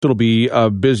It'll be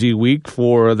a busy week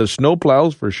for the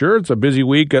snowplows, for sure. It's a busy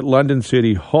week at London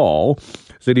City Hall.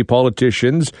 City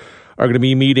politicians are going to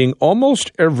be meeting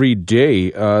almost every day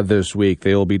this week.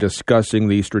 They will be discussing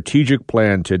the strategic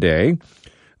plan today.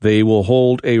 They will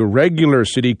hold a regular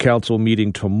city council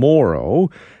meeting tomorrow,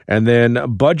 and then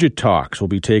budget talks will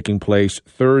be taking place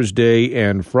Thursday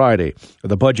and Friday.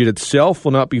 The budget itself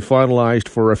will not be finalized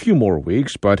for a few more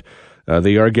weeks, but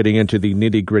they are getting into the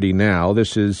nitty-gritty now.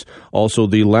 This is also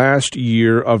the last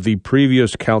year of the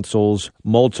previous council's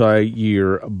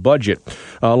multi-year budget.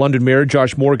 London Mayor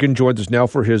Josh Morgan joins us now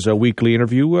for his weekly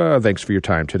interview. Thanks for your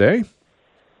time today.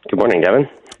 Good morning, Devon.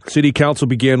 City Council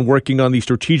began working on the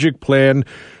strategic plan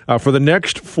for the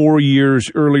next 4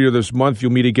 years earlier this month.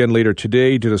 You'll meet again later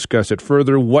today to discuss it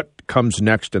further. What comes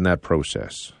next in that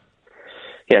process?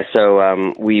 Yeah,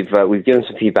 so we've given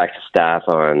some feedback to staff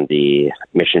on the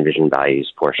mission, vision,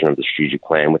 values portion of the strategic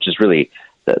plan, which is really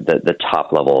the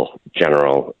top-level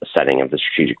general setting of the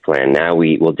strategic plan. Now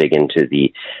we will dig into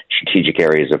the strategic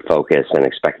areas of focus and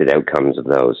expected outcomes of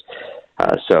those.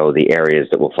 So the areas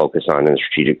that we'll focus on in the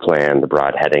strategic plan, the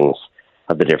broad headings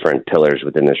of the different pillars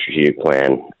within the strategic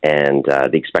plan, and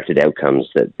the expected outcomes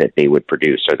that they would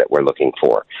produce or that we're looking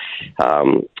for.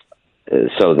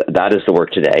 So that is the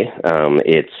work today.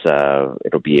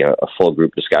 It'll be a full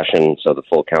group discussion, so the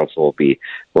full council will be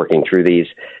working through these.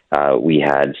 We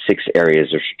had 6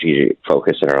 areas of strategic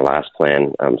focus in our last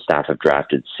plan. Staff have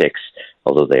drafted 6,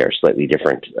 although they are slightly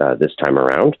different this time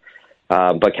around.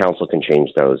 But council can change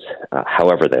those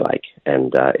however they like,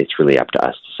 and it's really up to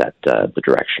us to set the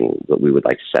direction that we would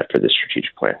like to set for this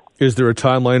strategic plan. Is there a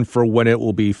timeline for when it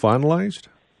will be finalized?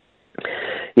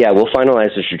 Yeah, we'll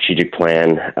finalize the strategic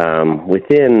plan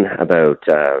within about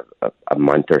a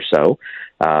month or so.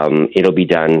 It'll be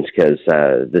done because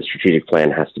the strategic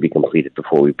plan has to be completed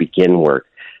before we begin work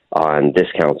on this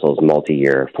council's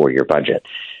multi-year 4-year budget.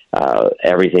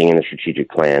 Everything in the strategic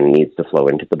plan needs to flow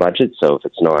into the budget, so if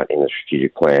it's not in the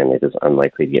strategic plan, it is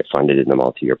unlikely to get funded in the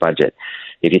multi-year budget.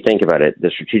 If you think about it, the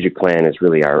strategic plan is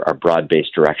really our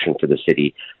broad-based direction for the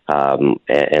city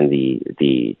and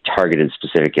the targeted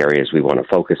specific areas we want to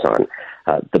focus on.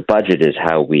 The budget is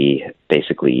how we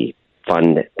basically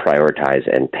fund, prioritize,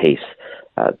 and pace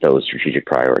those strategic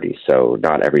priorities. So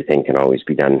not everything can always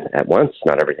be done at once.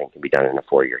 Not everything can be done in a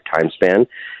 4-year time span,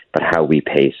 but how we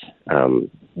pace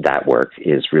that work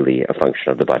is really a function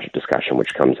of the budget discussion,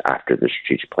 which comes after the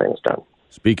strategic plan is done.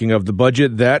 Speaking of the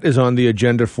budget, that is on the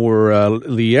agenda for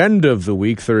the end of the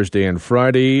week, Thursday and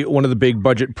Friday. One of the big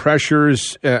budget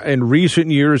pressures in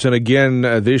recent years, and again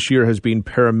this year, has been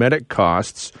paramedic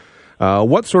costs.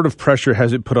 What sort of pressure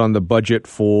has it put on the budget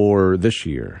for this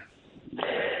year?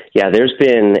 Yeah, there's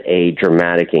been a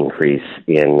dramatic increase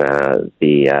in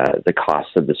the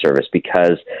cost of the service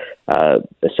because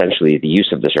essentially the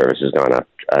use of the service has gone up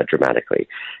dramatically.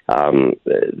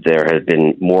 There have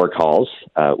been more calls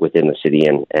within the city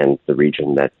and the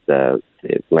region that the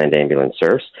land ambulance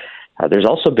serves. There's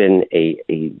also been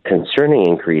a concerning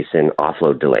increase in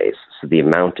offload delays. So the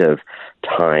amount of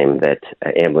time that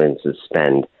ambulances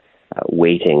spend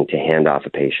waiting to hand off a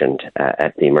patient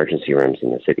at the emergency rooms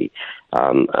in the city.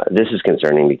 This is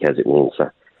concerning because it means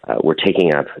we're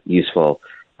taking up useful,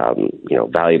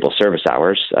 valuable service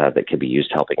hours that could be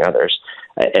used helping others,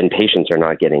 and patients are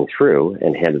not getting through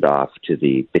and handed off to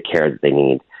the care that they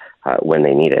need when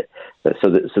they need it. So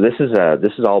this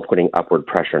is all putting upward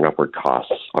pressure and upward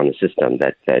costs on the system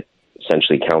that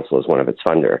essentially council is one of its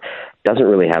funder, doesn't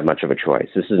really have much of a choice.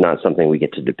 This is not something we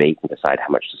get to debate and decide how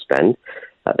much to spend.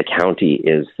 The county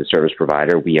is the service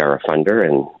provider. We are a funder,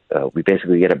 and we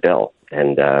basically get a bill.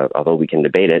 And although we can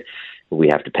debate it, we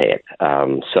have to pay it.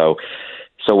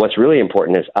 So what's really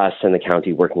important is us and the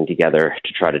county working together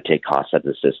to try to take costs out of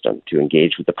the system, to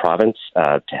engage with the province,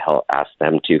 to help ask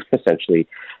them to essentially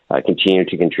continue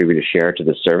to contribute a share to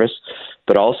the service,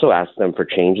 but also ask them for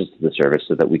changes to the service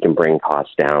so that we can bring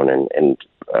costs down and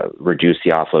reduce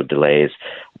the offload delays,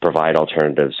 provide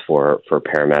alternatives for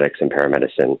paramedics and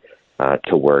paramedicine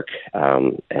to work,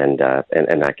 and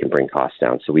that can bring costs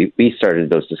down. So we started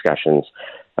those discussions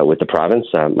with the province.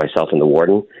 Myself and the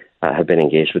warden have been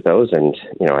engaged with those, and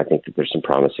I think that there's some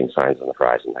promising signs on the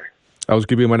horizon there. I was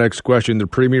giving you my next question. The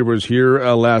Premier was here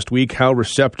last week. How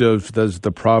receptive does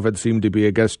the province seem to be,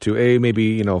 I guess, to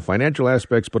maybe financial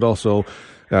aspects, but also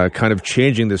kind of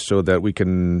changing this so that we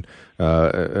can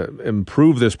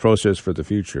improve this process for the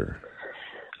future?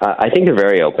 I think they're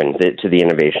very open to the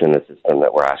innovation in the system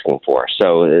that we're asking for.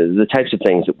 So the types of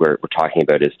things that we're talking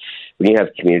about is when you have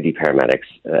community paramedics,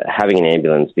 having an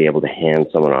ambulance be able to hand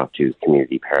someone off to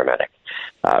community paramedic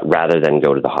rather than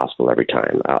go to the hospital every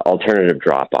time. Alternative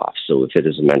drop-offs. So if it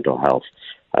is a mental health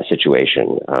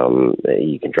situation,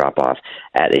 you can drop off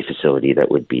at a facility that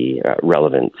would be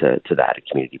relevant to that, a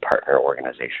community partner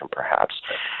organization perhaps.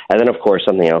 And then, of course,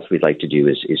 something else we'd like to do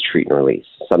is treat and release.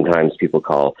 Sometimes people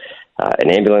call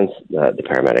an ambulance, the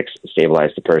paramedics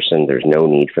stabilize the person. There's no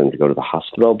need for them to go to the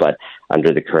hospital, but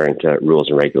under the current rules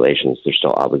and regulations, they're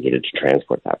still obligated to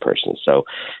transport that person. So,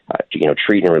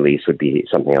 treat and release would be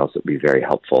something else that would be very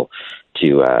helpful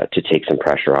to take some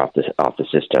pressure off the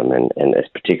system, and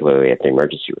particularly at the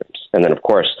emergency rooms. And then, of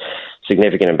course,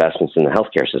 significant investments in the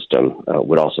healthcare system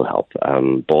would also help,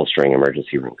 bolstering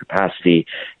emergency room capacity,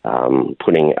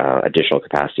 putting additional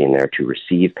capacity in there to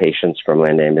receive patients from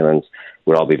land ambulance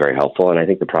would all be very helpful. And I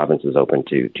think the province is open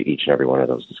to each and every one of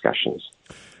those discussions.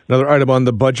 Another item on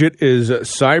the budget is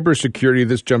cybersecurity.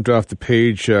 This jumped off the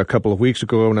page a couple of weeks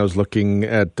ago when I was looking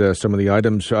at some of the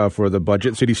items for the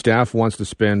budget. City staff wants to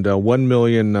spend $1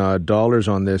 million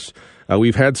on this.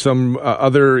 We've had some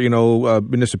other,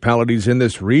 municipalities in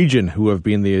this region who have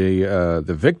been the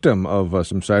victim of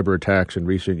some cyber attacks in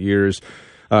recent years.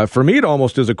 For me, it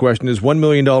almost is a question: is $1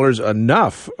 million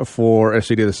enough for a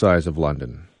city the size of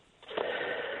London?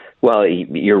 Well,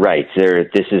 you're right.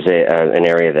 This is an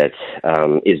area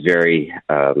that is very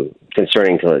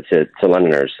concerning to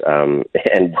Londoners,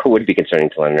 and would be concerning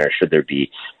to Londoners should there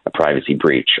be a privacy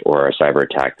breach or a cyber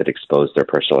attack that exposed their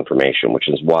personal information, which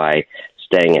is why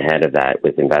staying ahead of that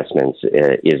with investments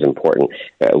is important.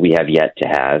 We have yet to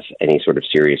have any sort of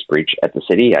serious breach at the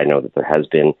city. I know that there has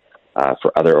been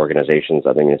for other organizations,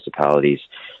 other municipalities,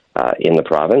 in the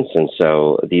province, and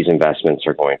so these investments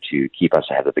are going to keep us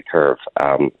ahead of the curve.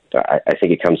 I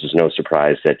think it comes as no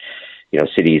surprise that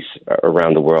cities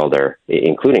around the world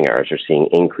including ours, are seeing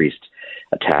increased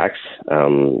attacks.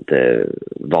 The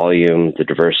volume, the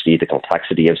diversity, the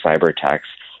complexity of cyber attacks,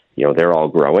 they're all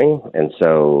growing, and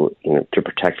so to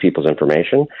protect people's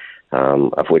information,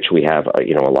 of which we have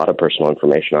a lot of personal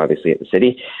information, obviously, at the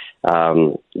city.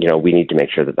 We need to make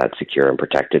sure that that's secure and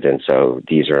protected. And so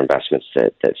these are investments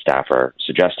that staff are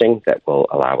suggesting that will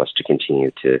allow us to continue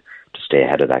to stay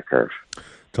ahead of that curve.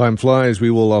 Time flies.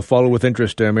 We will follow with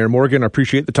interest. Mayor Morgan, I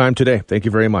appreciate the time today. Thank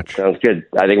you very much. Sounds good.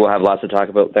 I think we'll have lots to talk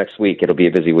about next week. It'll be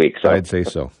a busy week. So. I'd say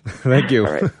so. Thank you.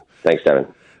 All right. Thanks, Devon.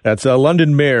 That's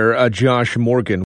London Mayor Josh Morgan.